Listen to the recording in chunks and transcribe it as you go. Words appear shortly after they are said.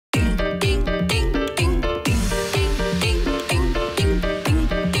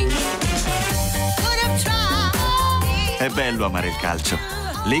È bello amare il calcio.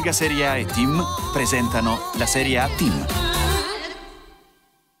 Lega Serie A e TIM presentano la Serie A TIM.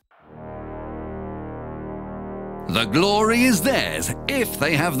 The glory is theirs if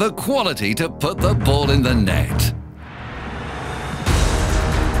they have the quality to put the ball in the net.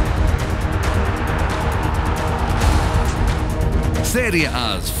 Serie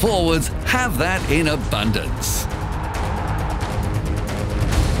A's forwards have that in abundance.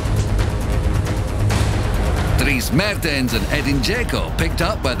 Dries Mertens and Edin Dzeko picked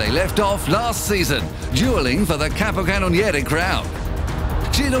up where they left off last season, duelling for the capocannoniere crown.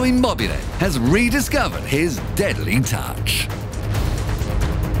 Ciro Immobile has rediscovered his deadly touch.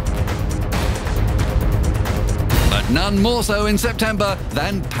 But none more so in September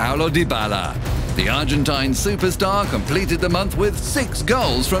than Paulo Dybala. The Argentine superstar completed the month with 6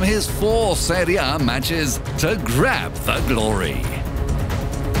 goals from his 4 Serie A matches to grab the glory.